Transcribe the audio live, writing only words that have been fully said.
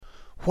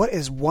What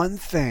is one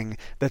thing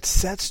that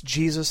sets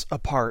Jesus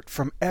apart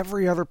from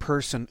every other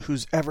person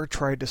who's ever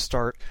tried to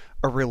start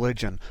a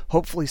religion?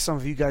 Hopefully some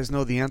of you guys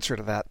know the answer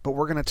to that, but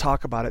we're going to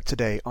talk about it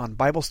today on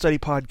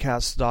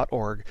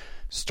BibleStudyPodcasts.org,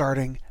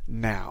 starting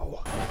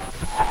now.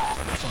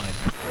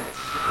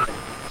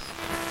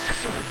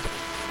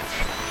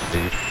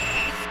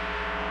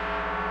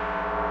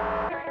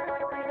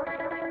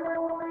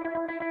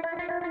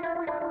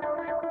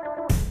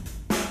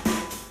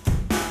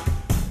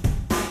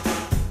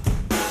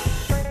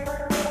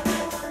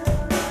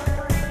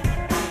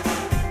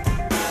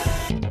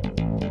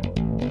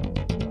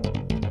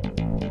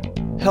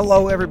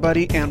 Hello,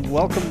 everybody, and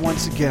welcome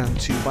once again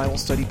to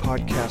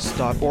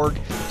BibleStudyPodcasts.org.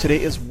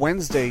 Today is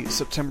Wednesday,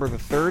 September the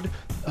 3rd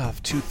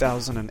of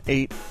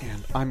 2008,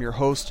 and I'm your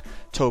host,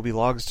 Toby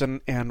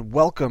Logsdon, and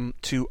welcome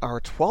to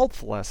our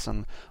 12th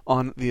lesson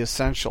on the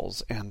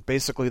Essentials. And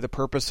basically the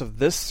purpose of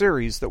this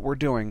series that we're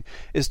doing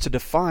is to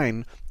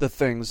define the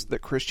things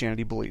that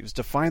Christianity believes,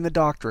 define the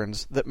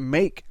doctrines that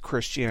make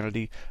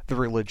Christianity the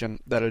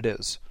religion that it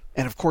is.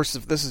 And of course,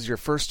 if this is your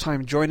first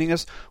time joining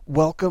us,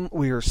 welcome.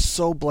 We are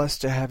so blessed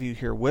to have you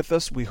here with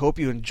us. We hope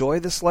you enjoy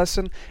this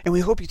lesson, and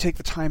we hope you take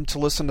the time to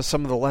listen to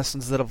some of the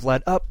lessons that have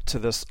led up to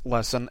this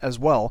lesson as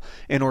well,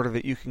 in order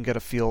that you can get a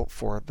feel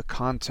for the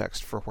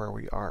context for where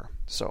we are.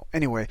 So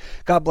anyway,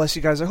 God bless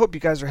you guys. I hope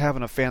you guys are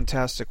having a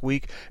fantastic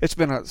week. It's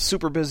been a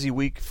super busy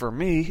week for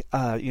me.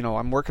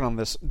 I'm working on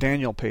this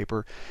Daniel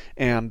paper,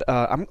 and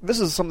this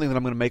is something that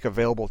I'm going to make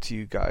available to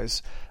you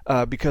guys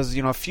because,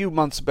 a few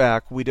months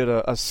back we did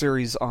a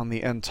series on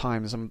the end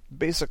times, and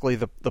basically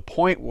the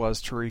point was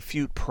to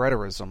refute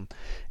preterism.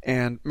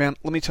 And man,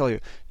 let me tell you,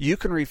 you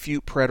can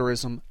refute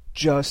preterism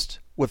just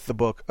with the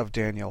book of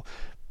Daniel.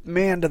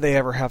 Man, do they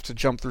ever have to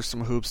jump through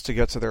some hoops to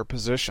get to their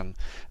position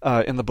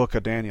in the book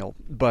of Daniel.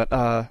 But,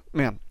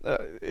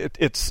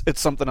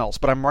 it's something else.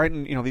 But I'm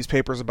writing, these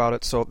papers about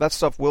it, so that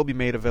stuff will be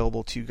made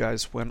available to you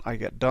guys when I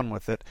get done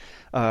with it.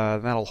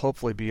 That'll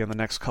hopefully be in the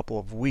next couple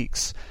of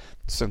weeks,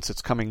 since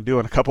it's coming due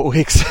in a couple of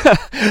weeks.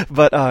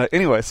 But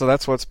anyway, so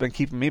that's what's been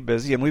keeping me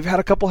busy. And we've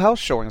had a couple house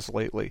showings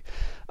lately.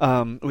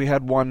 We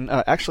had one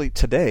actually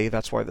today.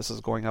 That's why this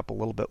is going up a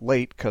little bit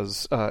late,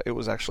 because it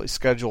was actually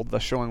scheduled. The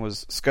showing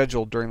was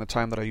scheduled during the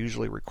time that I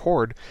usually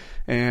record,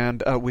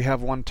 and we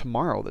have one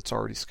tomorrow that's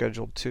already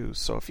scheduled too.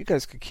 So if you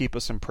guys could keep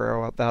us in prayer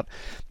about that,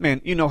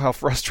 man, you know how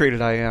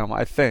frustrated I am,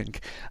 I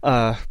think,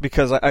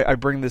 because I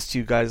bring this to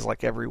you guys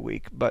like every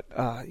week, but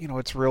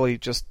it's really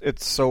just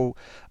it's so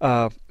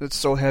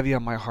heavy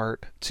on my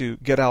heart to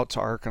get out to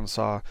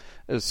Arkansas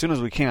as soon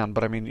as we can,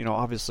 but I mean,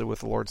 obviously with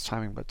the Lord's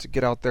timing, but to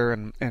get out there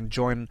and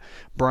join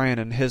Brian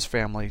and his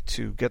family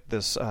to get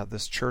this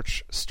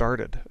church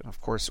started. And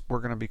of course, we're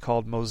going to be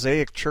called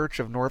Mosaic Church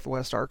of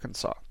Northwest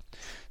Arkansas.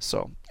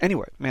 So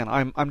anyway, man,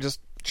 I'm just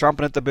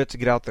chomping at the bit to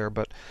get out there,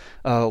 but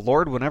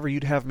Lord, whenever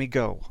you'd have me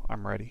go,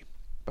 I'm ready.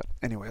 But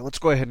anyway, let's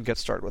go ahead and get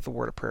started with a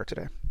word of prayer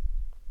today.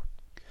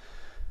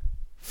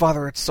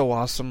 Father, it's so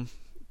awesome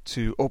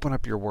to open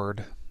up your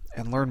word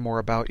and learn more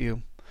about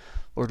you.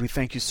 Lord, we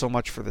thank you so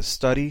much for this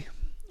study.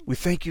 We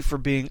thank you for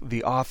being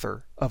the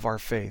author of our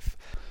faith.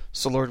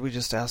 So, Lord, we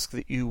just ask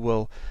that you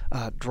will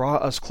draw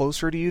us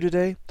closer to you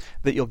today,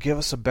 that you'll give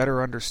us a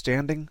better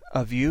understanding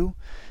of you.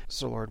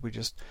 So, Lord, we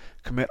just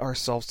commit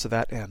ourselves to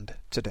that end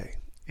today.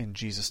 In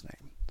Jesus'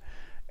 name,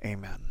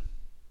 amen.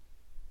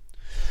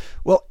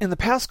 Well, in the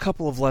past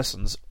couple of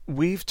lessons,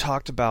 we've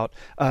talked about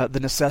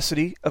the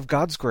necessity of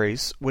God's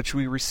grace, which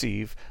we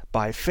receive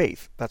by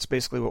faith. That's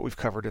basically what we've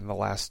covered in the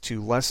last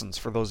two lessons,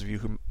 for those of you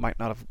who might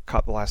not have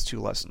caught the last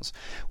two lessons.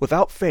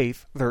 Without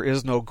faith, there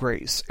is no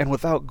grace, and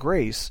without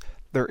grace,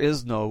 there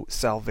is no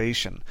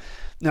salvation.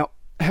 Now,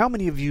 how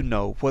many of you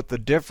know what the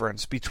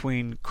difference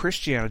between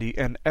Christianity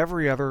and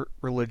every other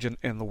religion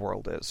in the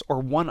world is, or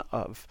one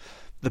of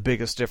the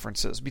biggest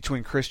differences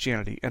between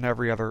Christianity and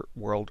every other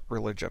world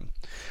religion?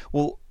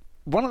 Well,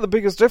 one of the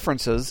biggest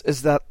differences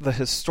is that the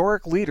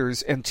historic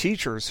leaders and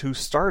teachers who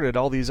started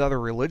all these other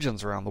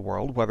religions around the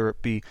world, whether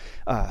it be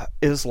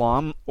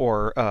Islam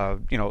or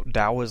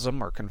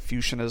Taoism or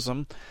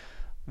Confucianism,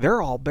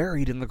 they're all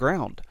buried in the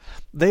ground.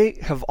 They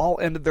have all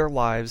ended their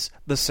lives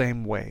the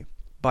same way,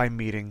 by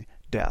meeting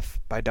death,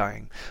 by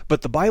dying.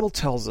 But the Bible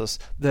tells us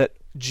that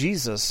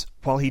Jesus,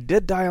 while he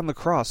did die on the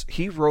cross,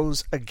 he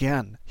rose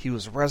again. He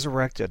was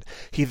resurrected.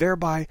 He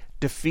thereby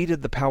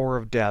defeated the power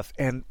of death,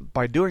 and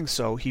by doing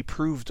so, he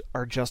proved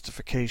our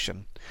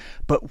justification.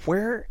 But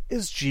where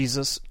is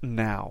Jesus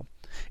now?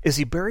 Is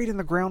he buried in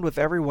the ground with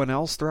everyone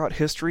else throughout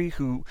history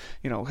who,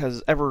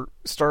 has ever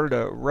started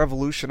a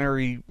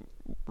revolutionary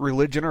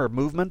religion or a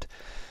movement?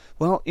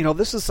 Well,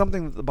 this is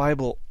something that the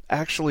Bible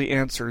actually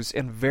answers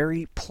in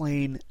very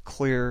plain,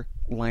 clear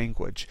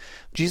language.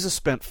 Jesus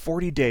spent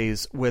 40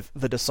 days with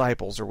the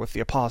disciples, or with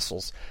the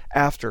apostles,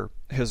 after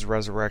his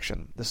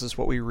resurrection. This is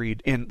what we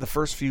read in the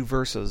first few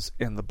verses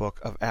in the book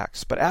of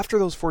Acts. But after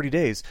those 40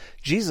 days,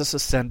 Jesus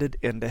ascended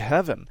into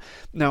heaven.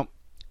 Now,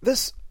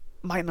 this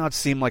might not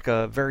seem like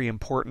a very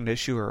important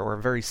issue or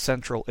a very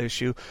central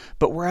issue,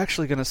 but we're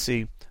actually going to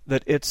see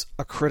that it's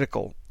a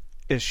critical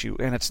issue,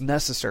 and it's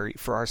necessary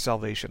for our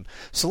salvation.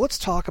 So let's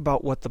talk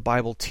about what the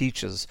Bible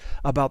teaches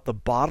about the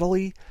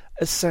bodily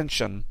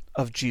ascension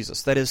of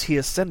Jesus. That is, he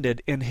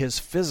ascended in his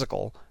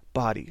physical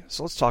body.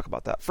 So let's talk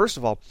about that. First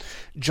of all,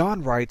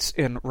 John writes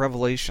in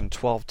Revelation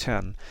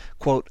 12:10,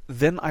 quote,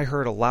 "Then I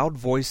heard a loud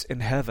voice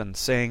in heaven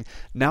saying,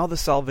 Now the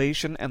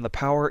salvation and the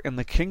power and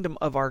the kingdom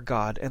of our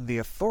God and the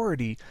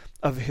authority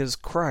of his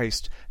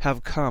Christ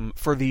have come,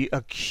 for the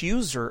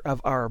accuser of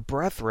our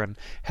brethren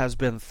has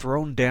been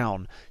thrown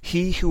down,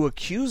 he who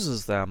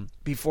accuses them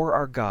before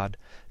our God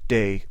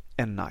day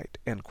and night."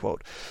 End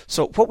quote.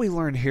 So what we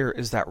learn here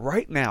is that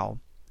right now,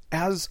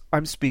 as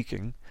I'm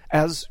speaking,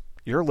 as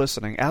you're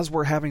listening, as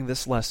we're having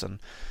this lesson,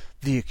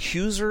 the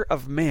accuser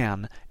of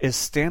man is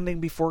standing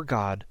before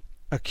God,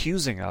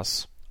 accusing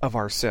us of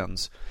our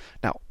sins.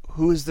 Now,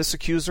 who is this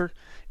accuser?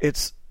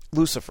 It's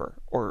Lucifer,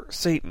 or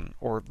Satan,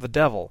 or the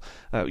devil,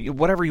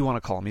 whatever you want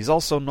to call him. He's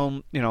also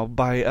known,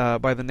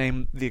 by the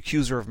name the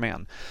accuser of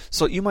man.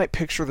 So you might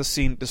picture the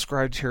scene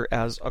described here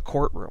as a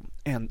courtroom,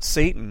 and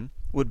Satan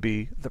would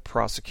be the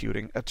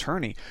prosecuting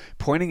attorney,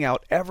 pointing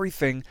out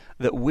everything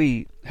that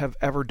we have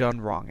ever done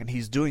wrong, and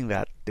he's doing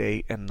that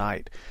day and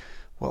night.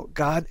 Well,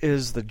 God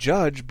is the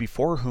judge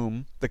before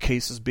whom the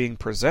case is being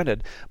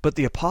presented, but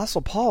the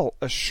Apostle Paul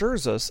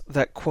assures us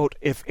that, quote,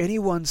 "If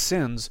anyone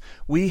sins,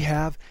 we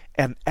have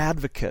an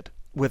advocate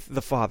with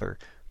the Father,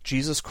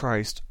 Jesus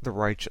Christ the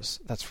righteous."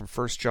 That's from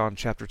 1 John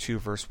chapter 2,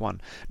 verse 1.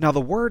 Now,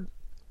 the word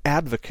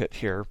advocate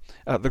here,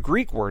 the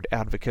Greek word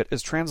advocate,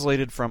 is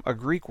translated from a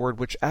Greek word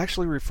which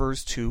actually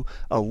refers to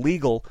a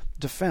legal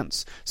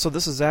defense. So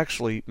this is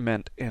actually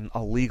meant in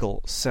a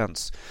legal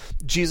sense.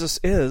 Jesus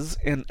is,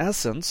 in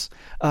essence,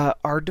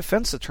 our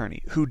defense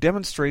attorney who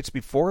demonstrates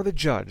before the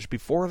judge,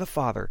 before the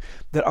Father,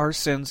 that our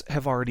sins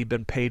have already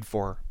been paid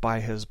for by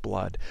his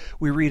blood.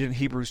 We read in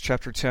Hebrews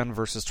chapter 10,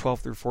 verses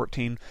 12 through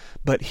 14,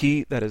 "But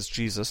he," that is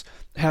Jesus,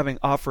 "having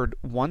offered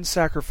one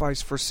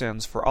sacrifice for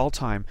sins for all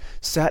time,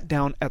 sat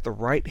down at the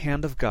right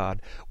hand of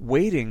God,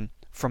 waiting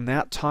from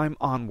that time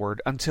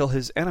onward until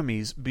his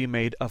enemies be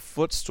made a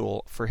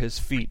footstool for his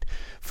feet.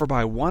 For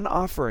by one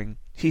offering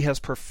he has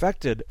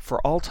perfected for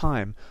all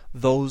time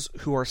those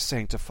who are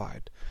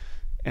sanctified."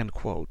 End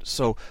quote.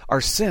 So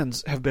our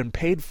sins have been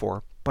paid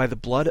for by the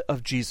blood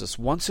of Jesus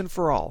once and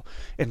for all,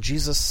 and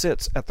Jesus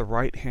sits at the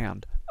right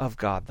hand of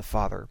God the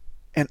Father.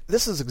 And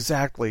this is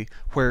exactly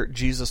where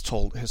Jesus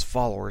told his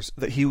followers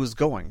that he was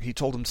going. He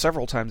told them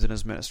several times in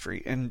his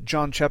ministry. In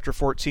John chapter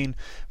 14,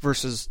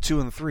 verses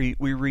 2 and 3,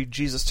 we read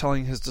Jesus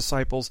telling his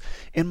disciples,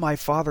 "In my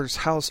Father's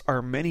house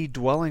are many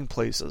dwelling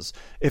places.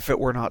 If it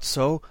were not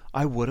so,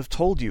 I would have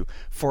told you.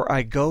 For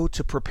I go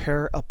to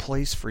prepare a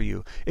place for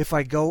you. If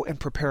I go and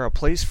prepare a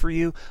place for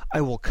you,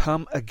 I will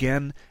come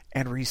again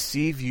and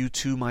receive you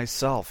to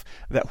myself,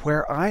 that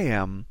where I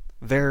am,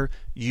 there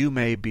you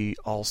may be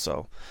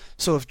also."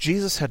 So if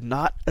Jesus had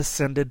not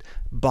ascended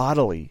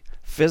bodily,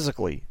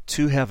 physically,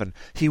 to heaven,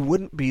 he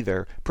wouldn't be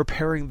there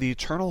preparing the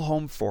eternal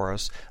home for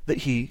us that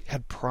he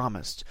had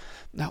promised.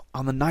 Now,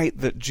 on the night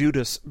that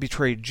Judas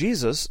betrayed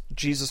Jesus,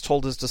 Jesus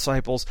told his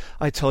disciples,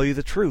 "I tell you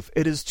the truth,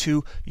 it is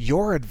to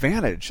your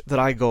advantage that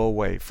I go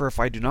away. For if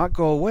I do not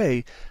go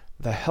away,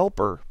 the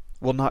Helper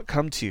will not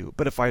come to you.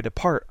 But if I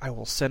depart, I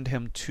will send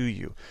him to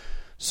you."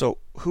 So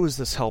who is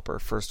this Helper,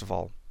 first of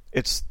all?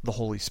 It's the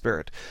Holy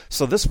Spirit.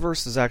 So this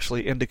verse is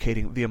actually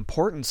indicating the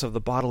importance of the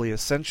bodily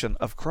ascension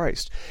of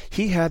Christ.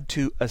 He had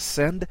to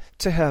ascend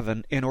to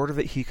heaven in order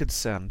that he could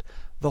send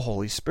the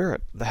Holy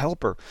Spirit, the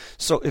Helper.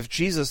 So if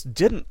Jesus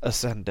didn't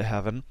ascend to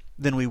heaven,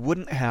 then we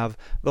wouldn't have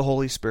the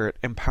Holy Spirit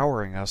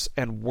empowering us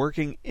and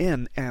working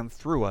in and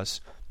through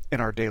us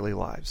in our daily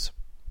lives.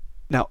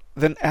 Now,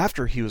 then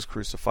after he was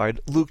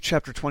crucified, Luke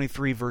chapter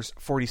 23, verse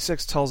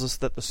 46 tells us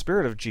that the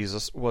Spirit of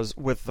Jesus was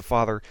with the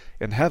Father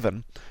in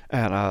heaven.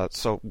 And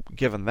so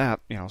given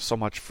that, so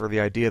much for the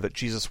idea that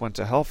Jesus went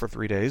to hell for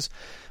 3 days,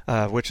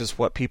 which is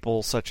what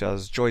people such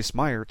as Joyce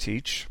Meyer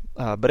teach.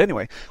 But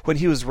anyway, when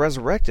he was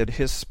resurrected,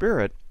 his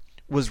spirit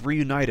was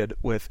reunited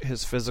with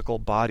his physical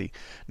body.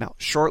 Now,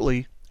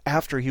 shortly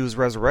after he was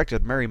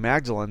resurrected, Mary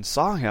Magdalene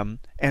saw him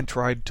and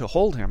tried to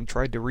hold him,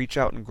 tried to reach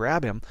out and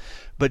grab him.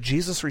 But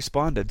Jesus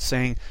responded,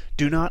 saying,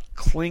 "Do not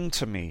cling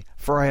to me,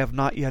 for I have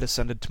not yet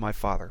ascended to my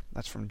Father."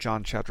 That's from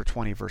John chapter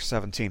 20, verse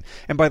 17.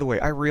 And by the way,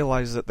 I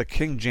realize that the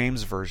King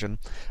James Version,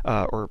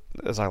 or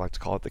as I like to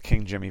call it, the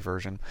King Jimmy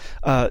Version,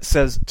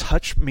 says,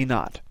 "Touch me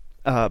not."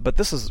 But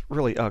this is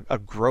really a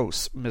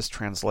gross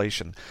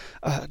mistranslation.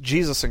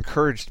 Jesus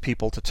encouraged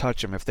people to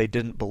touch him if they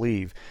didn't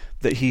believe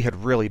that he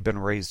had really been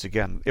raised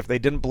again. If they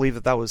didn't believe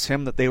that that was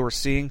him that they were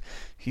seeing,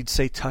 he'd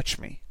say, "Touch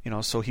me."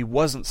 So he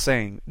wasn't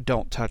saying,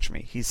 "Don't touch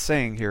me." He's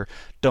saying here,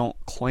 "Don't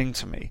cling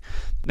to me."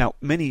 Now,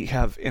 many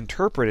have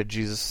interpreted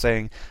Jesus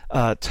saying,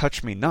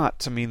 "Touch me not,"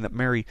 to mean that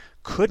Mary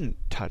couldn't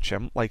touch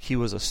him, like he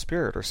was a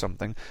spirit or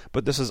something,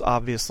 but this is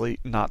obviously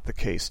not the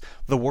case.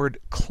 The word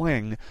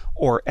cling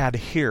or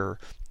adhere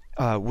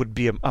would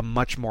be a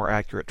much more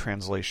accurate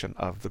translation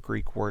of the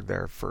Greek word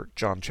there for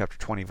John chapter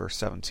 20, verse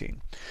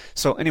 17.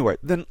 So anyway,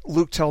 then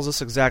Luke tells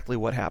us exactly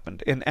what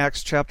happened. In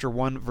Acts chapter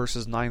 1,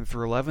 verses 9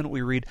 through 11,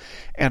 we read,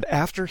 "And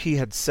after he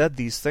had said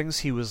these things,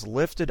 he was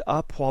lifted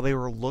up while they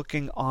were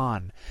looking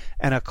on,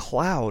 and a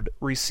cloud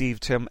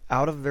received him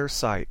out of their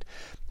sight.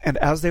 And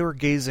as they were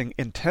gazing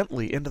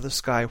intently into the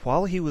sky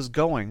while he was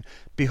going,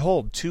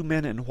 behold, 2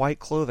 men in white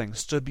clothing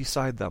stood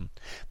beside them.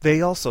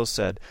 They also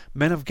said,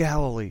 'Men of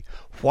Galilee,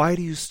 why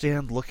do you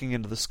stand looking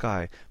into the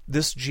sky?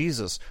 This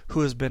Jesus,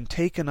 who has been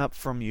taken up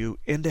from you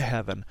into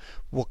heaven,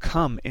 will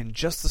come in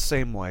just the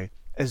same way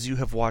as you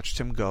have watched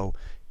him go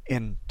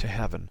into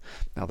heaven.'"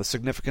 Now, the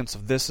significance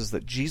of this is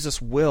that Jesus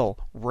will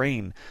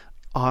reign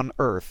on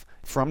earth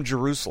from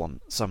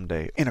Jerusalem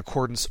someday in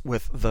accordance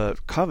with the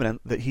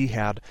covenant that he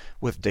had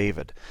with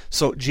David.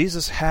 So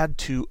Jesus had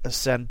to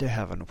ascend to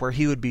heaven, where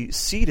he would be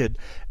seated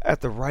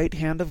at the right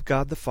hand of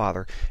God the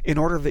Father in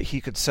order that he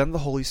could send the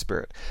Holy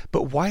Spirit.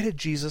 But why did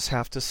Jesus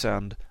have to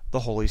send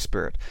the Holy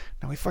Spirit?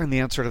 Now we find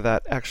the answer to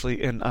that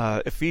actually in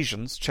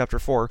Ephesians chapter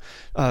 4,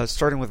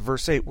 starting with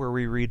verse 8, where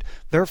we read,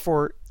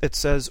 "Therefore it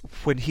says,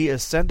 when he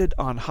ascended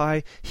on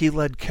high, he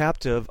led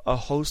captive a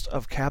host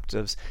of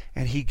captives,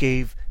 and he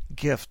gave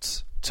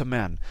gifts to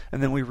men."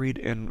 And then we read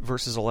in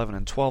verses 11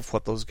 and 12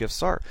 what those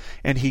gifts are.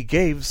 "And he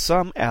gave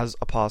some as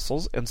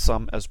apostles, and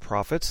some as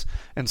prophets,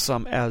 and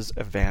some as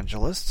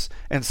evangelists,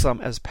 and some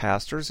as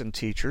pastors and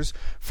teachers,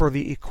 for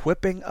the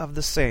equipping of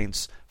the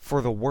saints,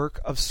 for the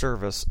work of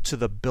service, to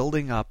the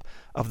building up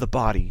of the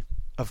body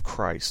of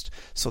Christ."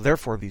 So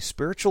therefore these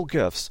spiritual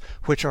gifts,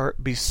 which are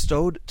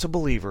bestowed to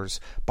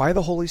believers by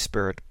the Holy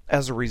Spirit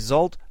as a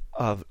result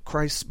of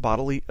Christ's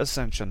bodily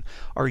ascension,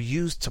 are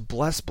used to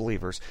bless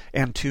believers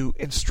and to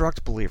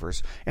instruct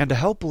believers and to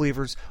help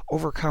believers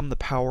overcome the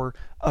power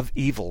of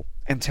evil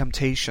and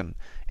temptation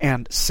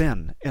and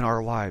sin in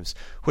our lives,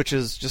 which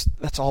is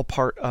that's all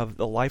part of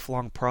the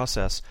lifelong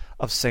process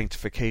of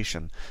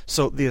sanctification.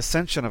 So the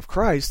ascension of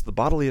Christ, the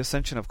bodily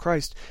ascension of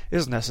Christ,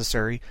 is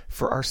necessary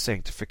for our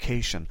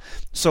sanctification.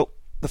 So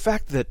the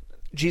fact that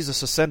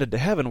Jesus ascended to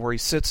heaven, where he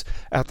sits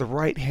at the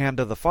right hand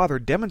of the Father,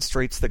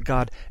 demonstrates that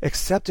God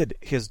accepted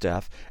his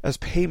death as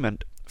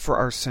payment for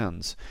our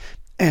sins.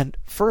 And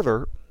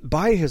further,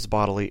 by his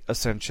bodily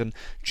ascension,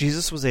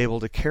 Jesus was able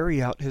to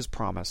carry out his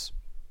promise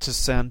to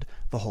send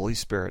the Holy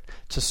Spirit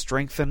to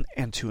strengthen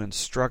and to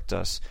instruct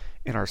us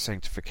in our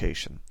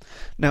sanctification.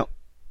 Now,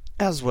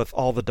 as with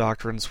all the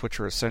doctrines which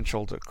are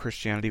essential to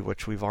Christianity,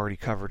 which we've already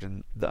covered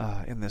in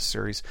this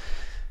series,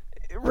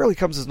 it really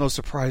comes as no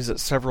surprise that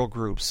several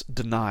groups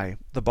deny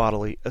the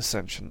bodily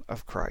ascension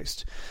of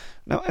Christ.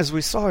 Now, as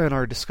we saw in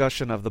our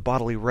discussion of the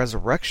bodily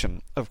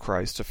resurrection of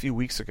Christ a few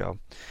weeks ago,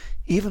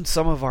 even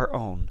some of our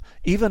own,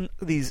 even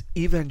these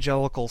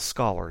evangelical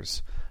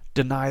scholars,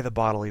 deny the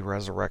bodily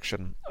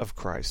resurrection of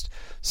Christ.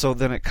 So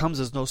then it comes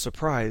as no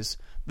surprise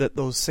that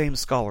those same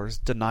scholars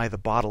deny the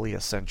bodily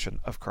ascension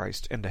of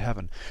Christ into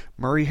heaven.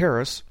 Murray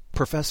Harris,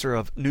 professor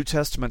of New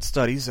Testament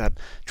studies at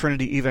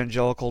Trinity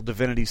Evangelical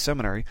Divinity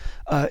Seminary,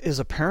 is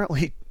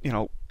apparently,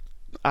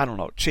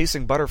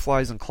 chasing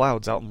butterflies and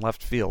clouds out in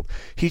left field.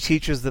 He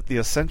teaches that the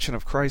ascension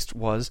of Christ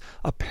was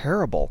a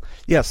parable.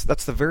 Yes,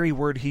 that's the very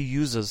word he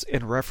uses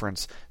in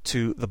reference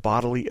to the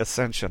bodily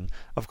ascension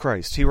of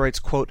Christ. He writes,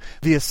 quote,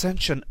 "The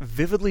ascension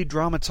vividly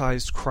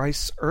dramatized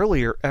Christ's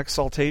earlier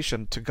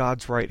exaltation to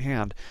God's right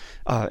hand,"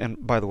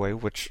 and by the way,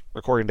 which,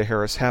 according to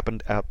Harris,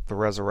 happened at the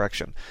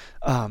resurrection.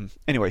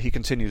 Anyway, he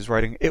continues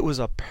writing, "It was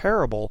a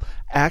parable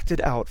acted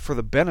out for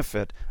the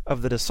benefit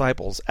of the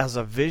disciples as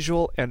a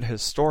visual and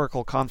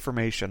historical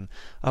confirmation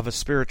of a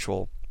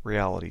spiritual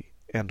reality,"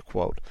 end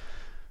quote.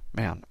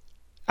 Man,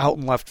 out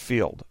in left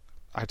field,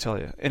 I tell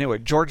you. Anyway,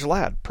 George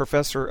Ladd,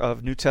 professor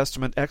of New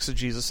Testament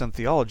exegesis and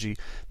theology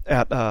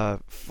at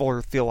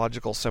Fuller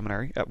Theological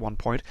Seminary at one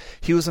point,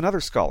 he was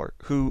another scholar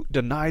who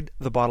denied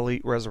the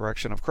bodily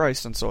resurrection of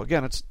Christ, and so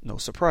again, it's no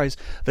surprise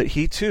that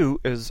he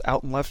too is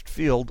out in left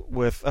field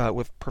with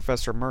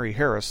Professor Murray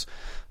Harris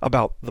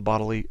about the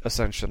bodily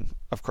ascension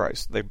of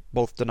Christ. They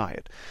both deny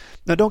it.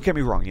 Now, don't get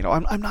me wrong.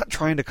 I'm not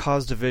trying to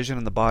cause division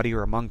in the body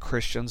or among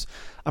Christians.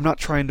 I'm not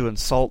trying to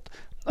insult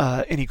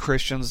any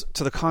Christians.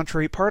 To the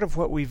contrary, part of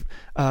what we've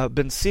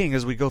been seeing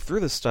as we go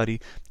through this study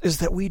is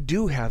that we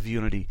do have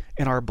unity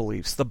in our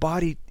beliefs. The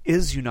body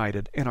is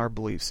united in our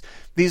beliefs.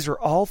 These are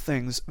all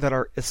things that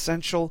are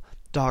essential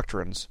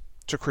doctrines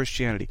to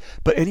Christianity.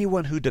 But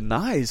anyone who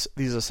denies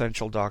these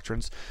essential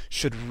doctrines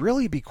should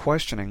really be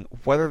questioning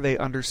whether they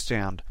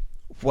understand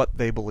what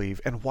they believe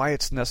and why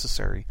it's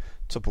necessary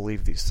to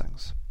believe these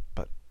things.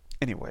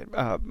 Anyway,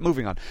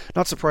 moving on.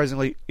 Not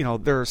surprisingly,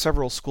 there are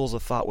several schools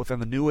of thought within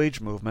the New Age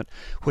movement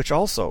which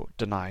also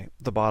deny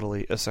the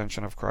bodily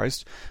ascension of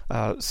Christ.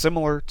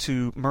 Similar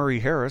to Murray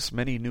Harris,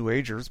 many New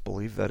Agers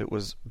believe that it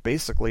was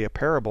basically a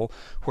parable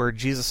where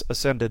Jesus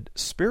ascended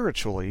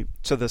spiritually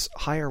to this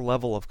higher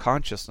level of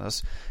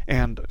consciousness,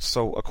 and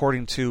so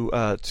according to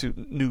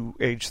New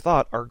Age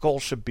thought, our goal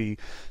should be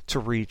to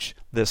reach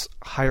this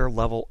higher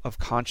level of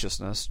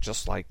consciousness,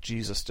 just like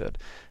Jesus did.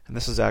 And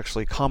this is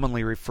actually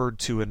commonly referred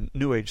to in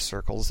New Age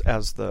circles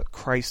as the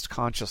Christ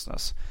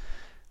consciousness.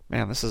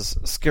 Man, this is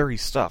scary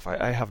stuff.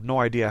 I have no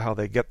idea how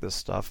they get this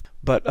stuff.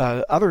 But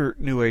other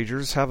New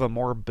Agers have a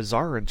more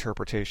bizarre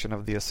interpretation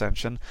of the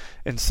Ascension.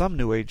 In some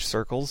New Age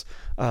circles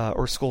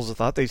or schools of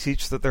thought, they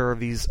teach that there are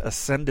these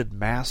ascended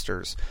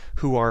masters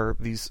who are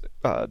these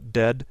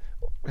dead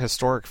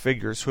historic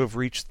figures who have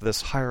reached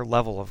this higher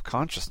level of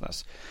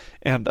consciousness.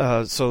 And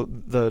so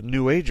the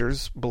New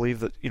Agers believe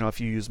that, if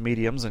you use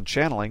mediums and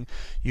channeling,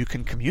 you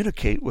can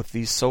communicate with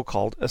these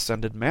so-called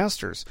ascended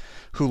masters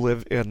who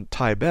live in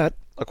Tibet,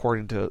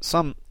 according to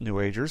some New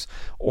Agers,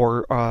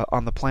 or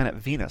on the planet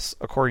Venus,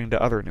 according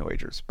to other New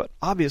Agers. But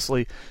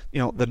obviously,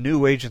 the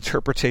New Age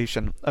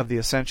interpretation of the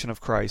Ascension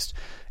of Christ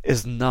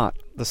is not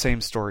the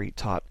same story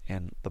taught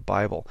in the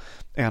Bible.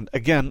 And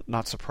again,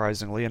 not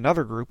surprisingly,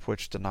 another group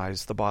which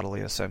denies the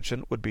bodily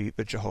ascension would be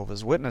the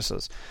Jehovah's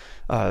Witnesses.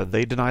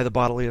 They deny the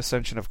bodily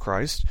ascension of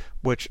Christ,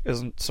 which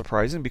isn't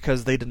surprising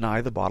because they deny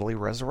the bodily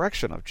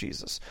resurrection of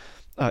Jesus.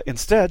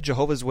 Instead,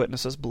 Jehovah's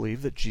Witnesses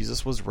believe that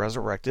Jesus was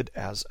resurrected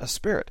as a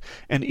spirit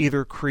and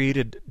either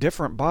created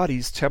different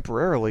bodies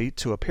temporarily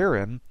to appear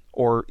in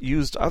or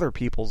used other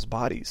people's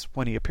bodies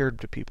when he appeared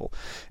to people.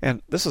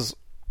 And this is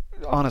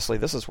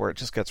where it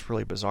just gets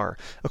really bizarre.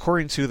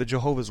 According to the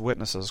Jehovah's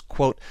Witnesses,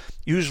 quote,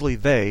 usually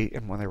they,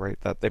 and when they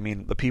write that, they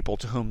mean the people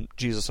to whom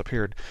Jesus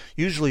appeared,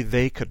 usually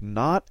they could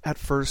not at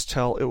first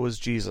tell it was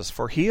Jesus,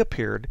 for he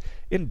appeared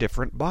in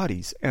different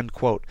bodies, end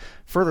quote.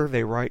 Further,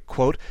 they write,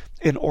 quote,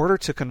 in order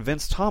to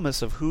convince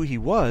Thomas of who he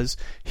was,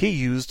 he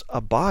used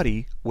a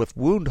body with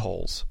wound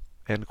holes,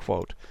 end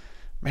quote.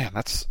 Man,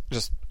 that's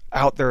just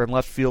out there in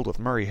left field with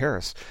Murray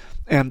Harris.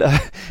 And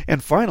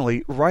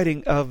finally,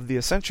 writing of the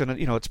Ascension,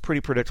 it's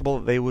pretty predictable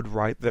that they would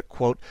write that,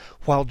 quote,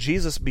 while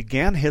Jesus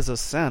began his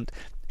ascent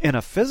in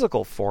a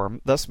physical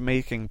form, thus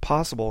making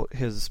possible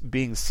his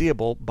being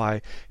seeable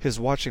by his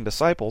watching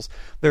disciples,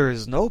 there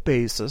is no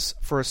basis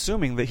for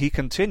assuming that he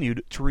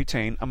continued to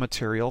retain a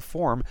material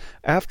form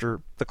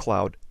after the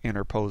cloud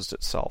interposed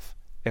itself,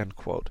 end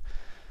quote.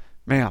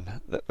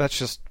 Man, that's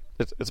just,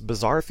 it's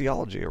bizarre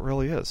theology, it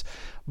really is.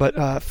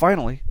 But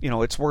finally,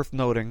 it's worth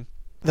noting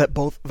that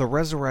both the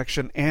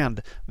resurrection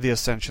and the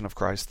ascension of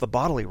Christ, the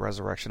bodily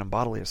resurrection and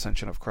bodily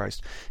ascension of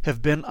Christ,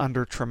 have been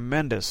under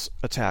tremendous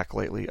attack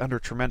lately, under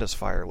tremendous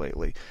fire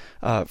lately,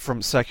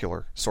 from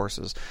secular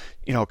sources.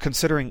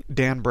 Considering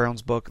Dan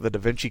Brown's book, The Da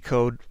Vinci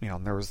Code,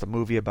 and there was the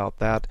movie about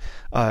that,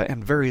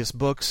 and various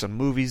books and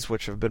movies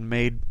which have been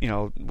made,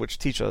 which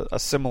teach a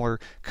similar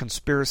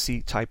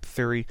conspiracy-type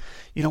theory,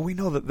 we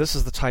know that this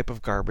is the type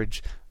of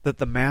garbage that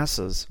the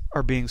masses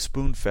are being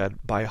spoon-fed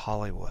by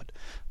Hollywood.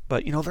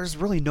 But, there's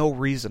really no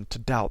reason to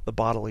doubt the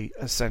bodily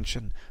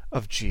ascension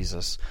of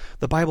Jesus.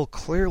 The Bible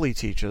clearly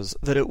teaches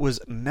that it was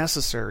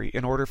necessary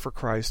in order for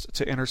Christ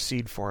to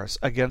intercede for us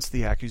against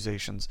the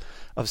accusations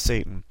of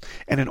Satan,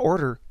 and in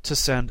order to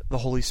send the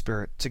Holy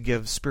Spirit to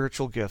give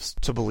spiritual gifts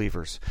to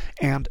believers,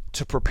 and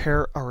to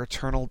prepare our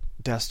eternal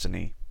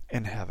destiny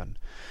in heaven.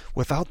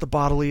 Without the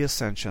bodily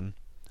ascension,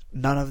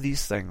 none of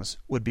these things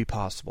would be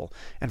possible.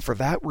 And for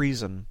that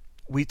reason,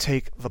 we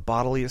take the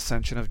bodily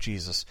ascension of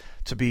Jesus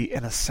to be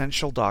an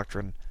essential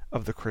doctrine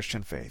of the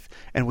Christian faith,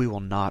 and we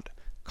will not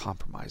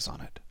compromise on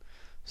it.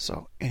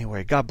 So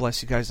anyway, God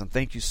bless you guys, and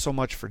thank you so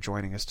much for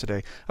joining us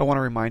today. I want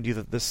to remind you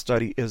that this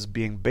study is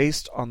being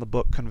based on the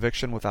book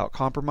Conviction Without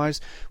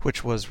Compromise,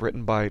 which was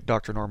written by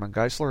Dr. Norman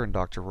Geisler and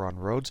Dr. Ron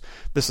Rhodes.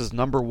 This is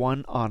number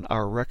 1 on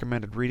our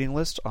recommended reading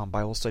list on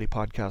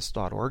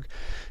BibleStudyPodcast.org.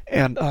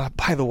 And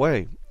by the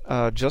way,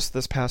 just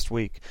this past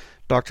week,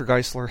 Dr.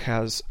 Geisler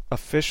has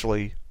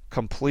officially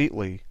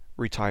completely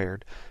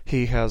retired.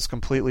 He has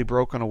completely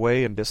broken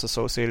away and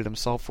disassociated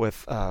himself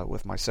with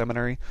my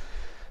seminary,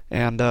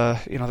 and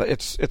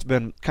it's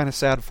been kind of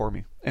sad for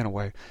me in a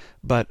way.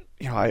 But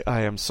I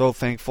am so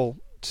thankful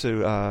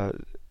to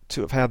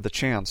have had the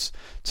chance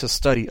to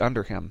study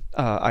under him.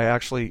 I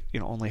actually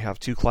only have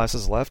 2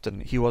 classes left,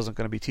 and he wasn't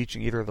going to be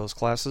teaching either of those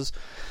classes.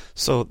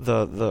 So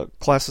the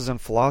classes in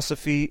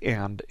philosophy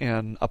and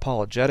in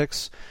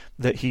apologetics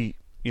that he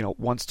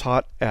once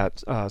taught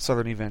at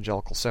Southern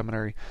Evangelical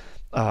Seminary,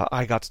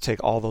 I got to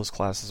take all those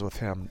classes with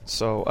him.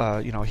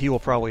 So, he will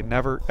probably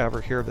never,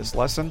 ever hear this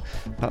lesson,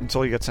 not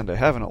until he gets into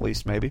heaven at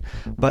least, maybe.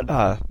 But,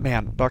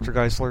 man, Dr.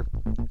 Geisler,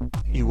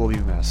 you will be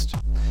missed.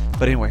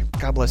 But anyway,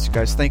 God bless you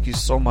guys. Thank you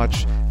so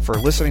much for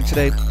listening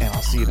today, and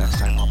I'll see you next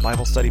time on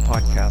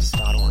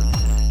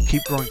BibleStudyPodcast.org.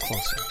 Keep growing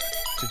closer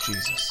to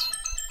Jesus.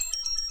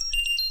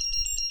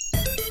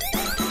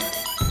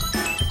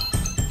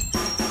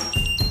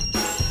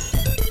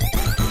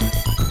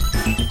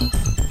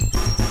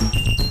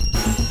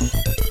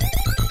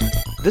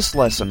 This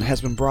lesson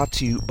has been brought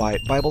to you by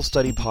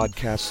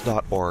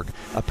BibleStudyPodcast.org,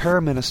 a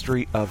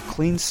paraministry of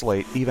Clean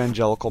Slate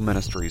Evangelical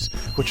Ministries,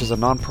 which is a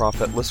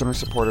nonprofit,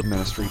 listener-supported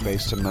ministry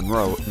based in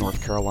Monroe,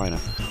 North Carolina.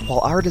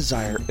 While our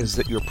desire is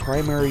that your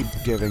primary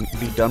giving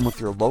be done with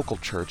your local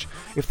church,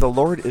 if the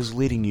Lord is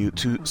leading you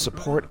to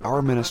support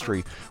our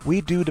ministry, we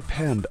do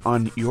depend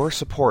on your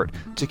support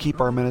to keep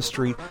our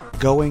ministry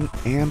going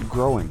and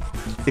growing.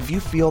 If you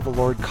feel the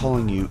Lord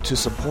calling you to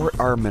support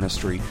our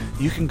ministry,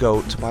 you can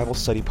go to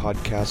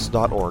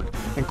BibleStudyPodcast.org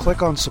and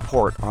click on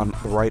support on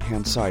the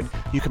right-hand side.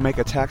 You can make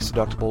a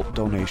tax-deductible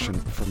donation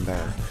from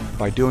there.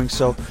 By doing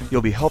so,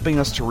 you'll be helping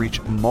us to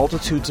reach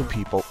multitudes of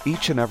people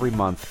each and every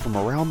month from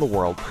around the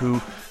world who,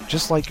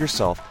 just like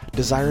yourself,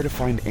 desire to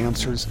find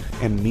answers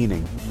and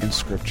meaning in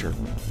Scripture.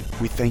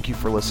 We thank you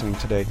for listening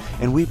today,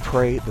 and we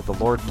pray that the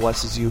Lord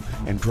blesses you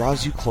and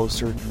draws you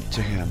closer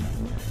to Him.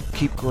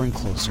 Keep growing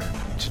closer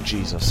to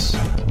Jesus.